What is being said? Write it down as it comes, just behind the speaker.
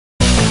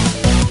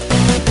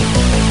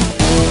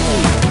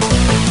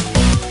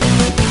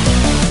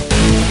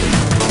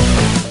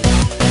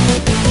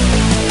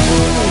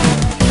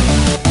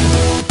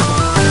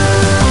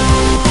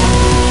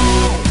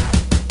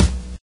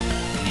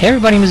Hey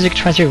everybody,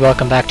 Gingertown here.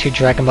 Welcome back to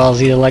Dragon Ball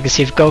Z: The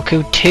Legacy of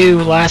Goku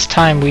 2. Last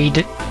time we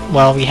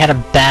had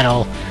a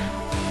battle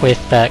with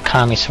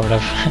Kami, sort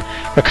of.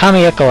 We're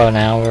Kami Piccolo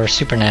now. We're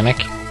Super Namek.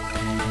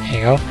 There you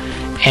go.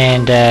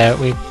 And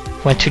we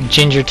went to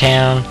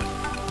Gingertown,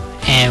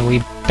 and we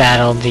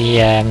battled the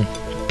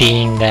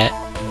being that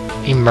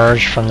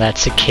emerged from that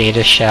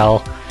cicada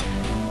cell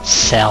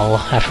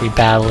after we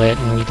battled it,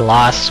 and we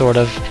lost, sort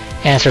of,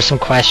 answered some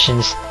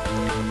questions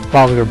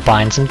while we were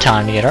buying some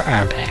time to get our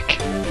arm back.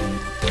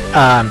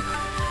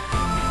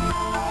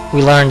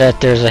 We learned that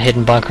there's a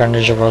hidden bunker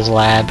under Gero's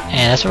lab,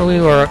 and that's where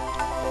we were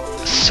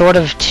sort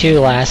of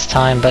to last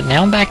time, but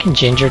now I'm back in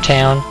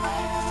Gingertown.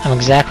 I'm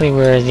exactly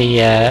where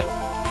the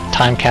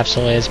time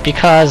capsule is,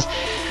 because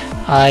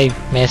I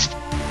missed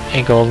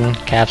a golden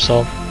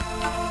capsule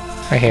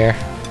right here.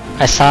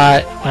 I saw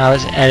it when I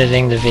was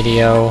editing the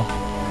video.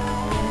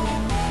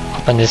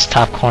 Up in this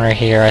top corner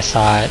here, I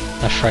saw it.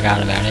 I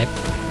forgot about it.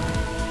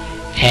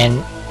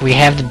 And we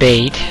have the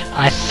bait.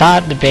 I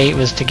thought the bait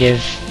was to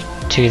give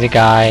to the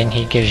guy and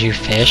he gives you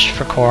fish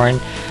for corn,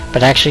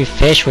 but actually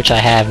fish, which I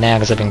have now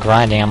because I've been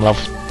grinding, I'm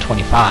level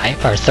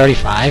 25 or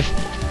 35,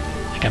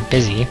 like I'm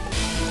busy.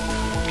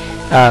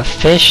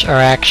 Fish are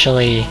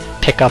actually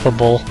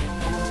pick-upable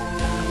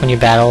when you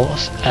battle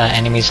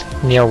enemies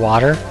near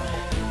water.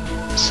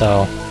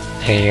 So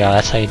there you go,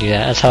 that's how you do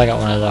that. That's how I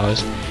got one of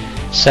those.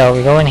 So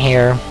we go in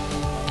here.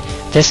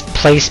 This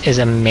place is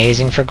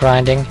amazing for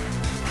grinding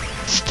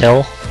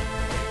still,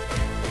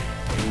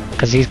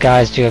 because these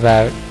guys do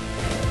about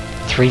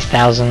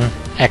 3,000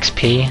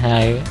 XP, and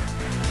I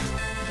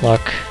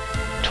look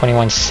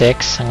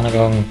 21.6. I'm gonna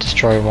go and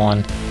destroy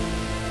one.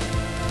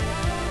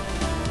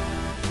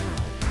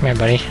 Come here,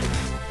 buddy.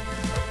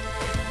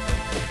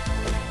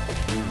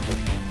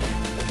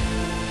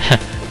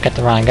 Got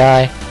the wrong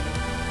guy.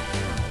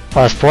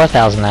 Well, it's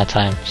 4,000 that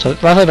time, so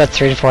roughly about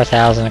 3,000 to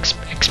 4,000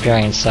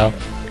 experience. So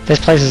this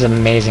place is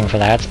amazing for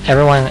that.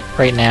 Everyone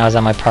right now is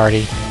on my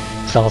party.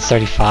 It's level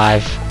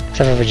 35.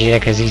 Except for Vegeta,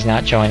 because he's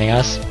not joining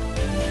us.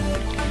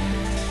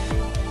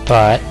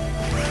 But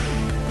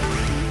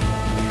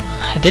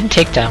it didn't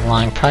take that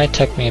long. It probably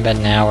took me about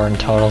an hour in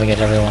total to get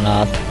everyone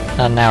up.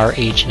 Not an hour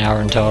each, an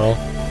hour in total.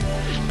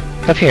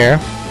 Up here.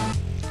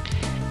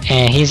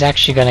 And he's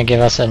actually going to give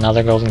us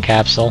another golden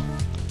capsule.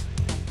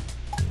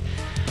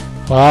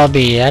 Well,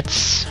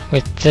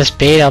 with this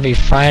bait, I'll be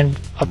frying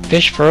up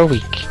fish for a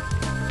week.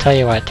 Tell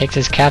you what, take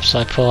this capsule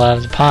I pull out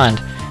of the pond.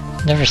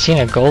 I've never seen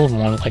a golden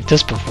one like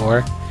this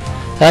before.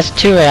 That's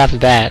 2 right off the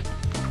bat.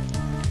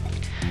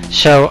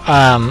 So,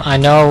 I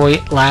know we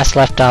last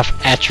left off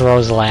at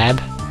Gero's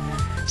lab,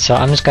 so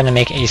I'm just going to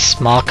make a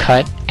small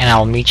cut, and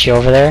I'll meet you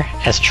over there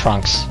as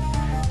Trunks.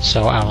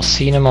 So, I will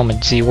see you in a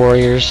moment,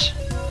 Z-Warriors.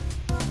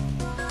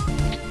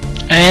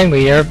 And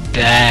we are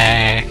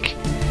back!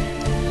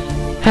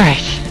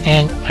 Alright,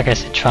 and like I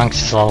said,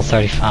 Trunks is level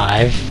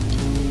 35.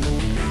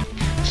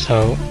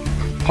 So,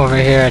 over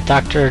here at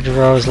Dr.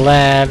 Gero's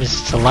lab, this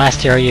is the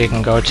last area you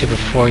can go to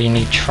before you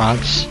need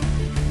Trunks.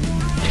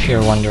 If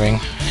you're wondering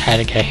how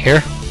to get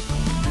here.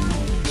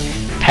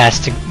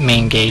 Past the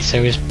main gate,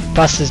 so we just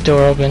bust this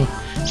door open.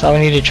 That's all we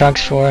needed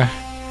Trunks for.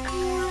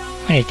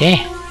 What a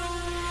day.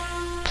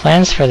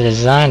 Plans for the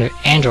design of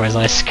androids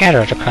lie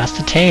scattered across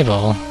the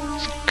table.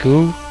 There's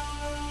Goo.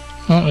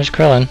 Oh, there's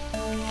Krillin.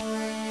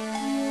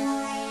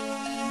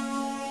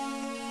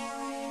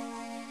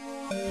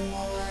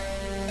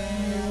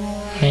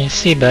 What do you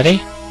see, buddy?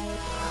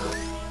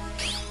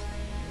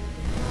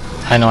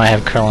 I know I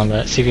have Krillin,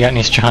 but see if you got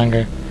any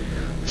stronger.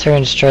 Let's hurry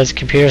and destroy this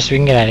computer so we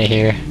can get out of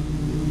here.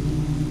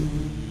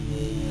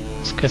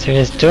 Let's go through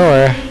this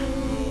door.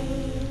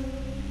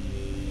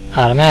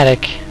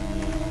 Automatic.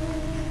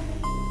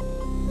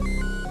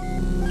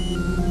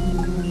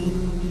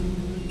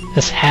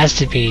 This has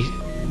to be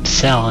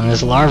Cell in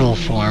this larval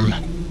form.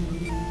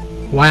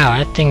 Wow,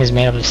 that thing is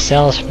made up of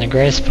cells from the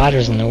greatest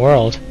fighters in the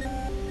world.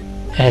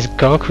 It has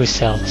Goku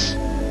cells.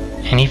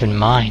 And even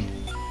mine.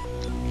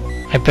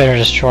 I better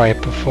destroy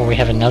it before we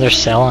have another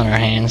cell on our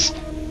hands.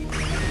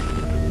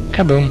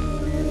 Kaboom.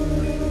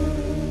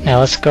 Now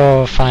let's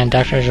go find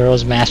Dr.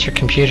 Gero's master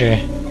computer.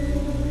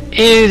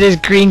 Ew, there's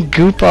green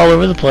goop all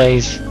over the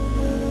place.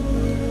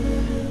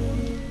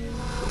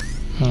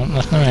 Oh,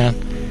 nothing around.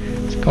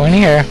 Let's go in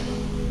here.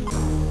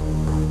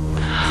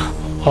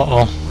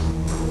 Uh-oh.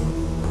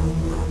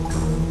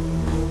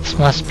 This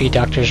must be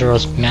Dr.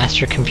 Gero's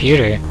master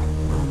computer.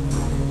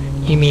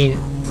 You mean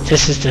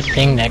this is the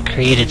thing that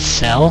created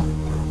Cell?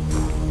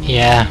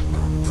 Yeah.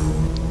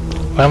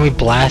 Why don't we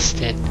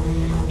blast it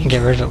and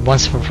get rid of it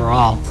once and for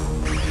all?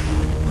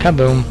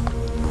 Kaboom.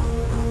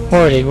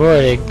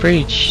 Wardig,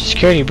 breach.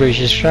 Security breach.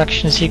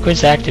 Destruction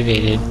sequence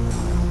activated.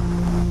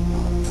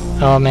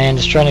 Oh man,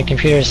 destroying the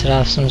computer set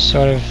off some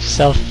sort of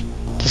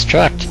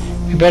self-destruct.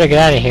 We better get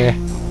out of here.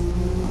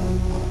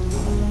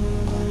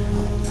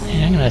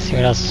 Yeah, I'm gonna see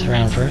what else is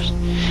around first.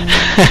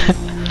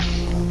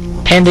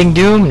 Pending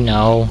doom?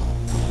 No.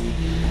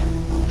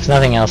 There's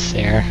nothing else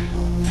there.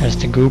 There's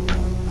the goop.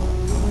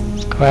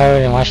 Let's go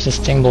out and watch this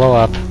thing blow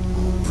up.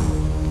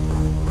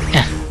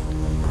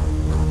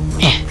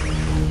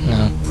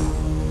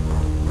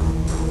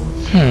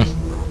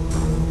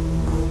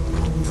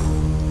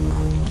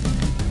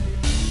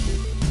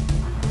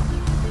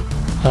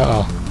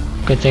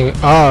 Uh-oh. Good thing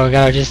oh, we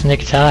gotta just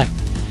nick time.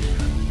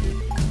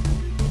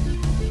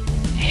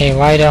 Hey,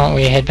 why don't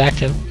we head back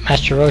to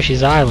Master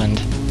Roshi's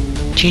island?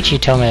 Chi-Chi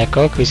told me that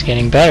Goku's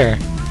getting better.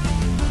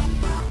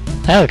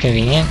 That was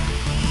convenient.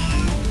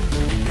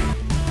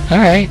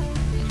 Alright.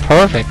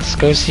 Perfect. Let's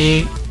go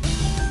see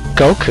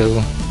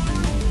Goku.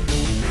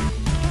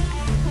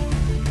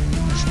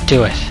 Let's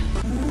do it.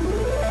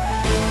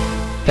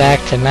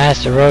 Back to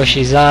Master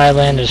Roshi's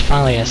island. There's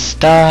finally a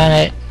star on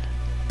it.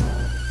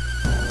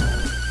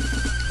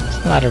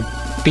 There's a lot of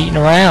beating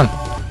around.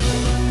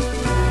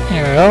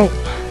 There we go.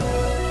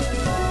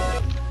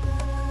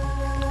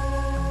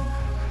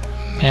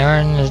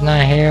 Marin is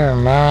not here, or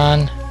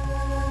Maron.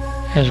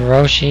 There's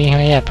Roshi. Oh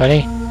yeah,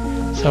 buddy.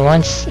 So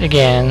once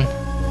again,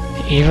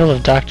 the evil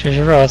of Dr.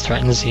 Gero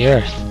threatens the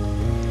Earth.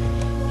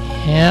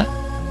 Yeah.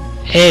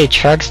 Hey,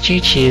 Trunks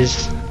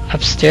Chi-Chi's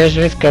upstairs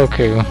with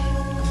Goku.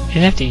 You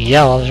didn't have to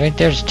yell, I was right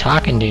there just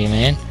talking to you,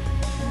 man.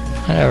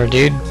 Whatever,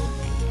 dude.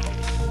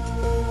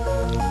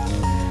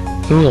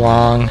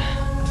 Oolong.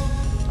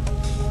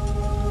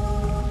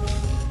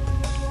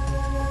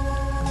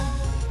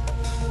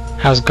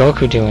 How's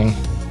Goku doing?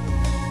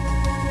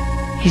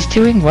 He's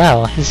doing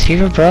well. His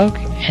fever broke,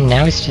 and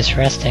now he's just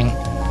resting.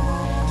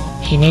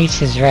 He needs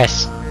his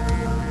rest.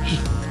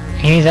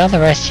 He needs all the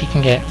rest he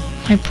can get.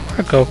 My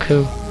poor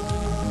Goku.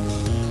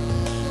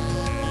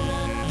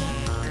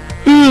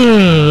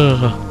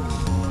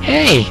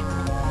 Hey!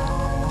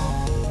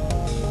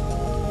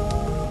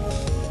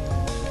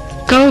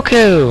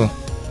 Goku!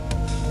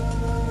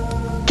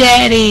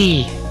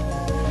 Daddy!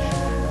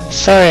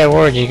 Sorry I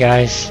worried you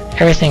guys.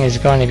 Everything is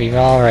going to be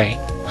alright.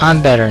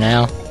 I'm better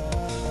now.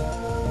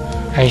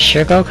 Are you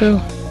sure, Goku?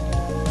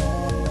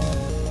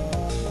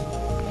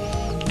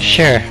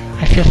 Sure,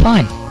 I feel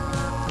fine.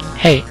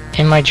 Hey,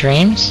 in my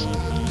dreams,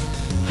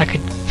 I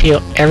could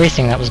feel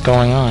everything that was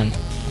going on.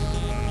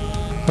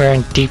 We're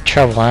in deep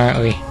trouble, aren't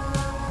we?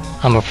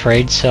 I'm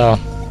afraid so.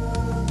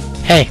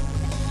 Hey,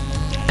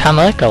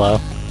 Piccolo.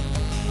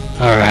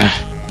 Alright.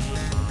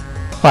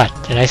 What,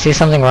 did I say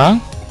something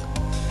wrong?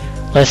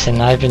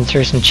 Listen, I've been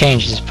through some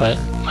changes, but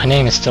my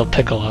name is still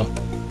Piccolo.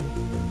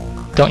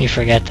 Don't you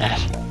forget that.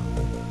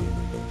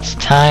 It's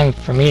time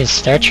for me to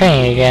start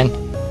training again.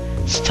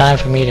 It's time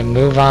for me to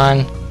move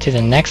on to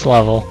the next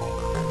level.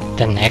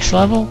 The next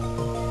level?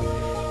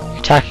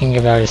 You're talking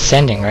about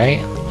ascending,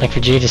 right? Like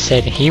Vegeta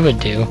said he would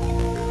do.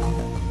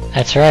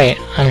 That's right,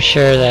 I'm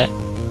sure that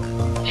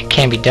it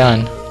can be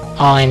done.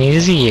 All I need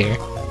is a year.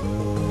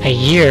 A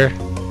year?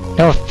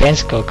 No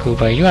offense, Goku,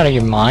 but are you out of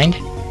your mind?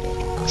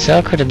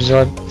 Cell could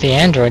absorb the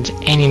androids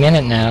any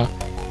minute now,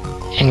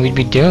 and we'd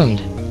be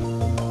doomed.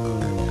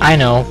 I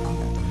know,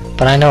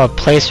 but I know a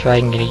place where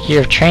I can get a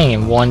year of training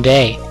in one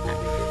day.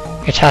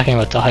 You're talking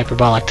about the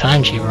hyperbolic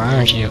time chamber,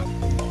 aren't you?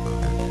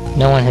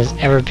 No one has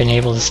ever been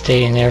able to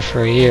stay in there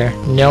for a year.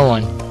 No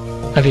one.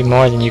 Might be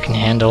more than you can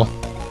handle.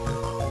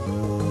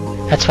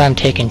 That's why I'm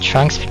taking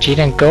Trunks, Vegeta,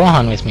 and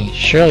Gohan with me.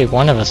 Surely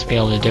one of us will be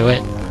able to do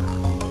it.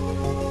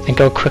 Then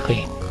go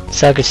quickly.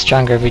 Cell gets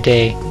stronger every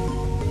day.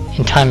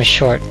 And time is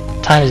short.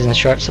 Time is in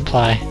short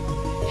supply.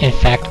 In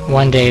fact,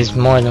 one day is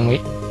more than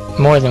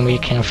we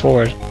can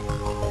afford.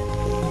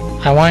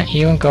 I want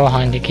you and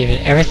Gohan to give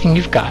it everything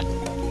you've got.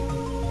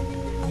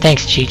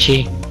 Thanks,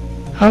 Chi-Chi.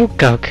 Oh,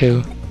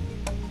 Goku.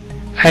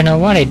 I don't know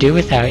what I'd do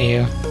without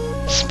you.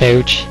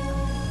 Smooch.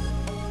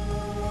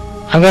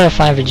 I'm gonna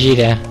find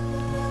Vegeta.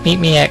 Meet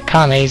me at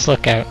Kame's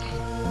lookout.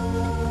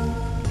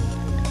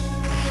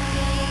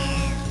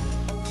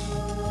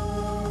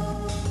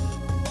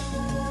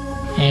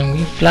 And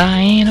we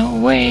flying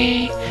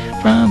away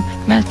from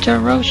Master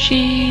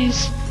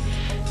Roshi's.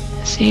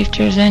 See if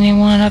there's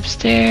anyone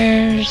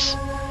upstairs.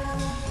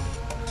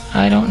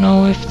 I don't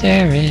know if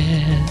there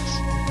is.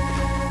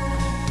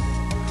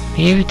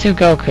 Leave it to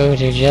Goku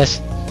to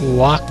just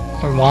walk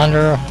or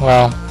wander.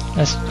 Well,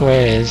 that's the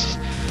way it is.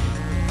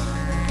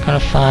 Gonna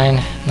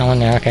find no one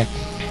there. Okay,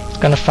 it's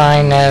gonna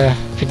find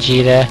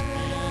Vegeta.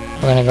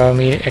 We're gonna go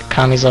meet at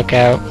Kami's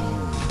lookout.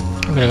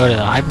 We're gonna go to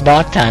the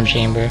hyperbolic time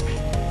chamber.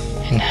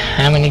 And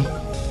how many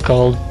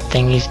gold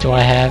thingies do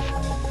I have?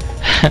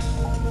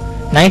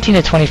 19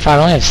 to 25.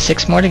 I only have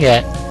 6 more to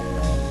get.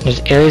 There's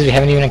areas we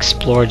haven't even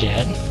explored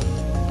yet.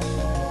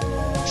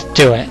 Let's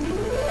do it.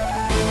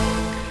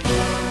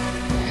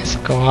 Let's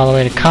go all the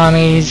way to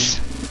Kami's.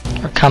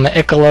 Or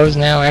Kama-Icolo's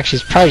now. Actually,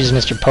 it's probably just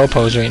Mr.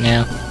 Popo's right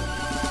now.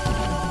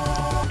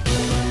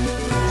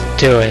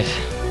 Let's do it.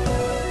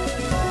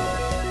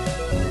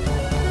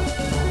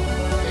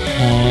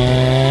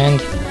 And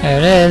there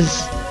it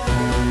is.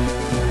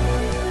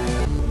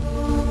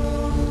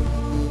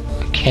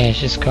 Okay, let's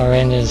just go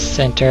right into the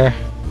center.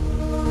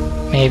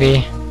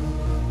 Maybe.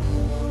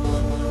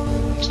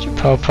 Mr.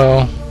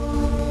 Popo.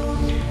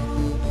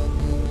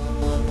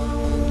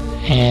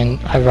 And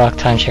hyperbolic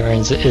time chamber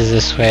is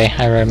this way.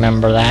 I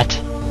remember that.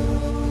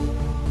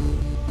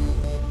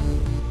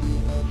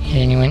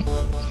 Anyone?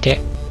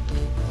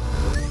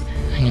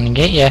 I'm gonna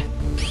get you.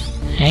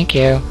 Thank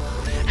you.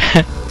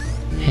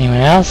 Anyone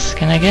else?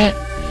 Can I get?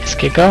 Let's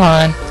get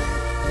Gohan.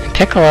 And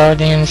Piccolo,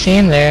 didn't even see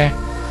him there.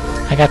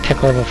 I got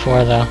Piccolo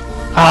before though.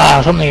 Ah, I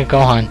was hoping to get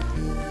Gohan.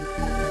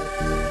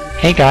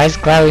 Hey guys,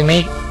 glad you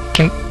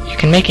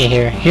can make it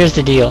here. Here's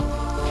the deal.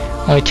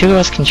 Only 2 of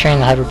us can train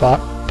the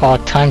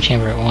hyperbolic time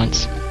chamber at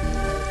once.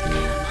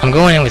 I'm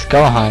going in with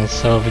Gohan,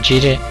 so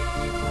Vegeta,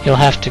 you'll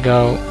have to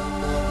go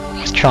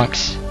with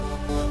Trunks.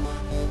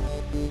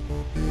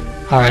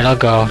 Alright, I'll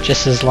go,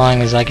 just as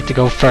long as I get to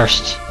go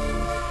first.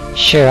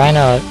 Sure, I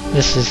know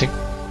this is a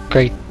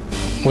great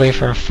way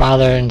for a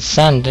father and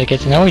son to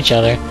get to know each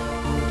other.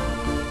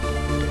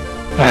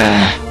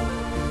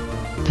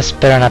 This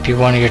better not be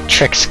one of your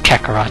tricks,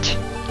 Kakarot.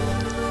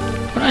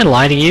 Would I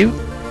lie to you?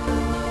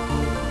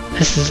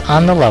 This is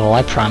on the level,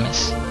 I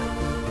promise.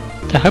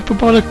 The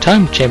hyperbolic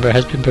time chamber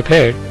has been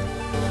prepared.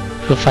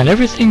 You'll find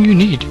everything you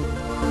need.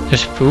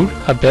 There's food,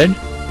 a bed,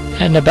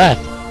 and a bath.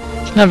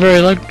 It's not very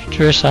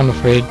luxurious, I'm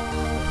afraid.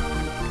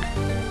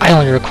 I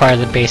only require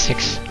the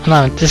basics.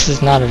 This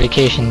is not a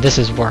vacation, this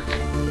is work.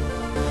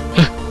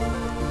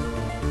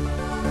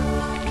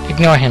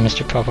 Ignore him,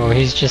 Mr. Popo,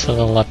 he's just a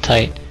little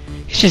uptight.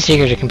 He's just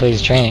eager to complete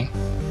his training.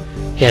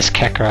 Yes,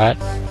 Kakarot,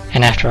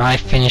 and after I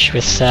finish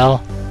with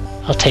Cell,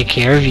 I'll take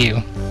care of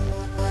you.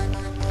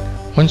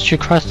 Once you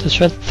cross the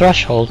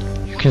threshold,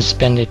 you can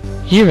spend a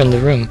year in the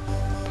room,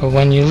 but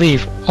when you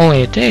leave,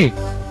 only a day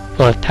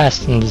will have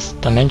passed in this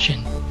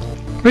dimension.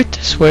 Right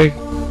this way.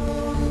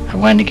 I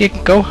wanted to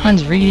get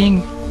Gohan's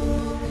reading.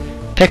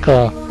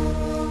 Piccolo,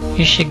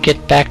 you should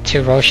get back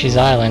to Roshi's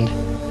Island.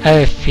 I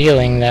have a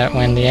feeling that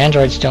when the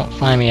androids don't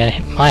find me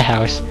at my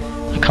house,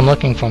 they'll come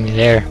looking for me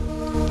there.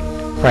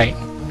 Right.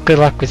 Good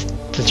luck with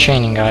the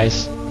training,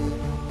 guys.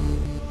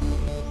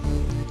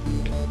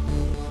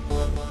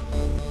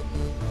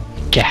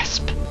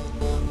 Gasp.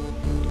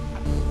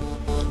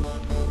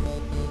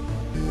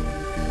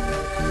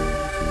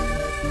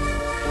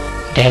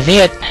 That's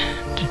it.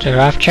 They're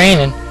off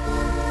training.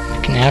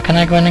 Now can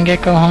I go in and get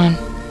Gohan?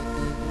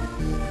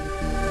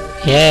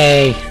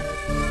 Yay! I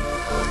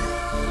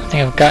don't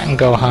think I've gotten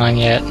Gohan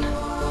yet.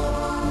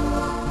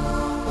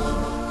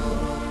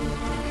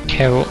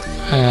 Okay, well,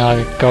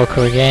 I'll get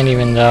Goku again,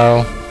 even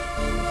though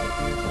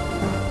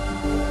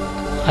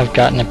I've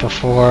gotten it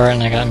before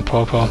and I gotten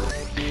Popo.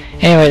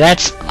 Anyway,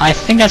 I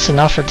think that's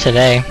enough for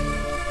today.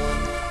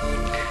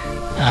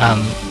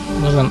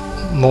 Wasn't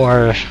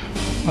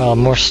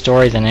more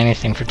story than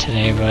anything for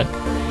today, but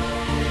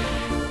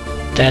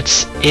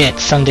that's it.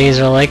 Some days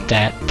are like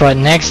that. But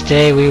next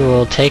day we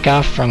will take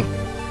off from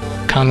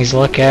Kami's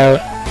Lookout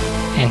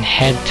and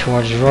head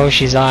towards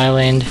Roshi's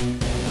Island,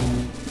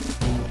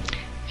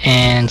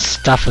 and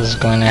stuff is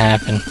going to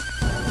happen.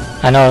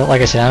 I know,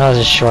 like I said, I know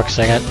this is short because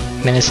I got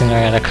minutes in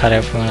there I got to cut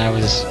out from when I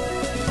was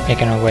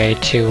making our way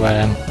to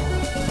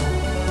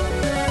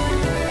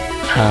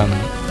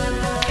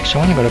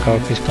actually I want to go to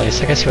Goku's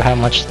place. I gotta see how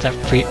much that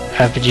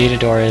Vegeta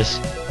door is.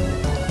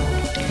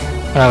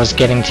 When I was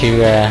getting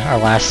to our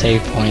last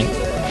save point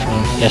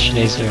from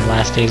yesterday's or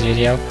last day's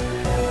video.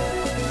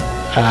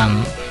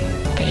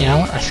 But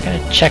yeah, I just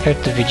gotta check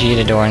out the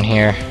Vegeta door in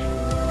here.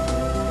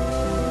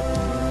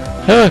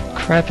 Oh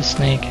crap, a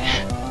snake.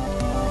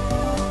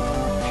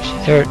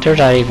 Actually, they're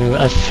not even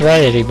a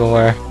threat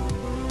anymore.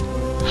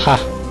 Ha.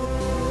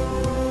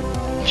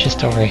 It's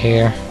just over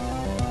here.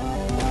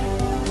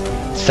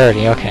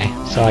 30, okay.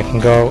 So I can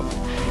go.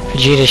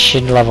 Vegeta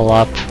should level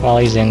up while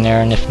he's in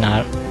there, and if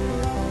not,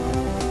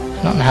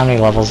 I don't know how many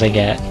levels they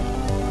get.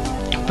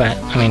 But,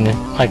 I mean,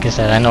 like I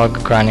said, I know a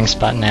good grinding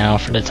spot now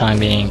for the time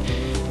being,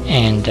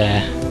 and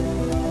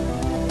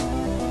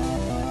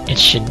it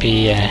should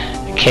be a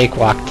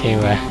cakewalk to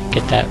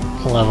get that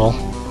level.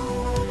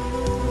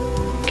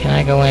 Can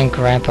I go in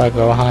Grandpa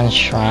Gohan's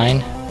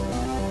shrine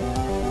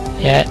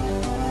yet?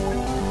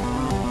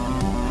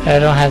 I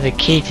don't have the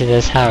key to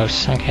this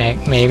house. Okay,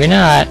 maybe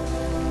not.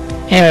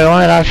 Anyway, I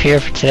wanted off here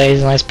for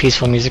today's nice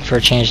peaceful music for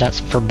a change, not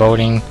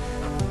foreboding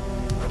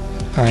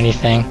or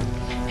anything.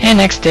 And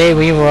next day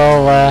we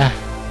will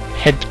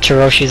head to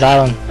Roshi's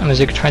Island. I'm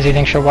Gingertown.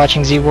 Thanks for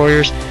watching, Z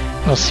Warriors.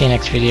 We'll see you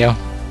next video.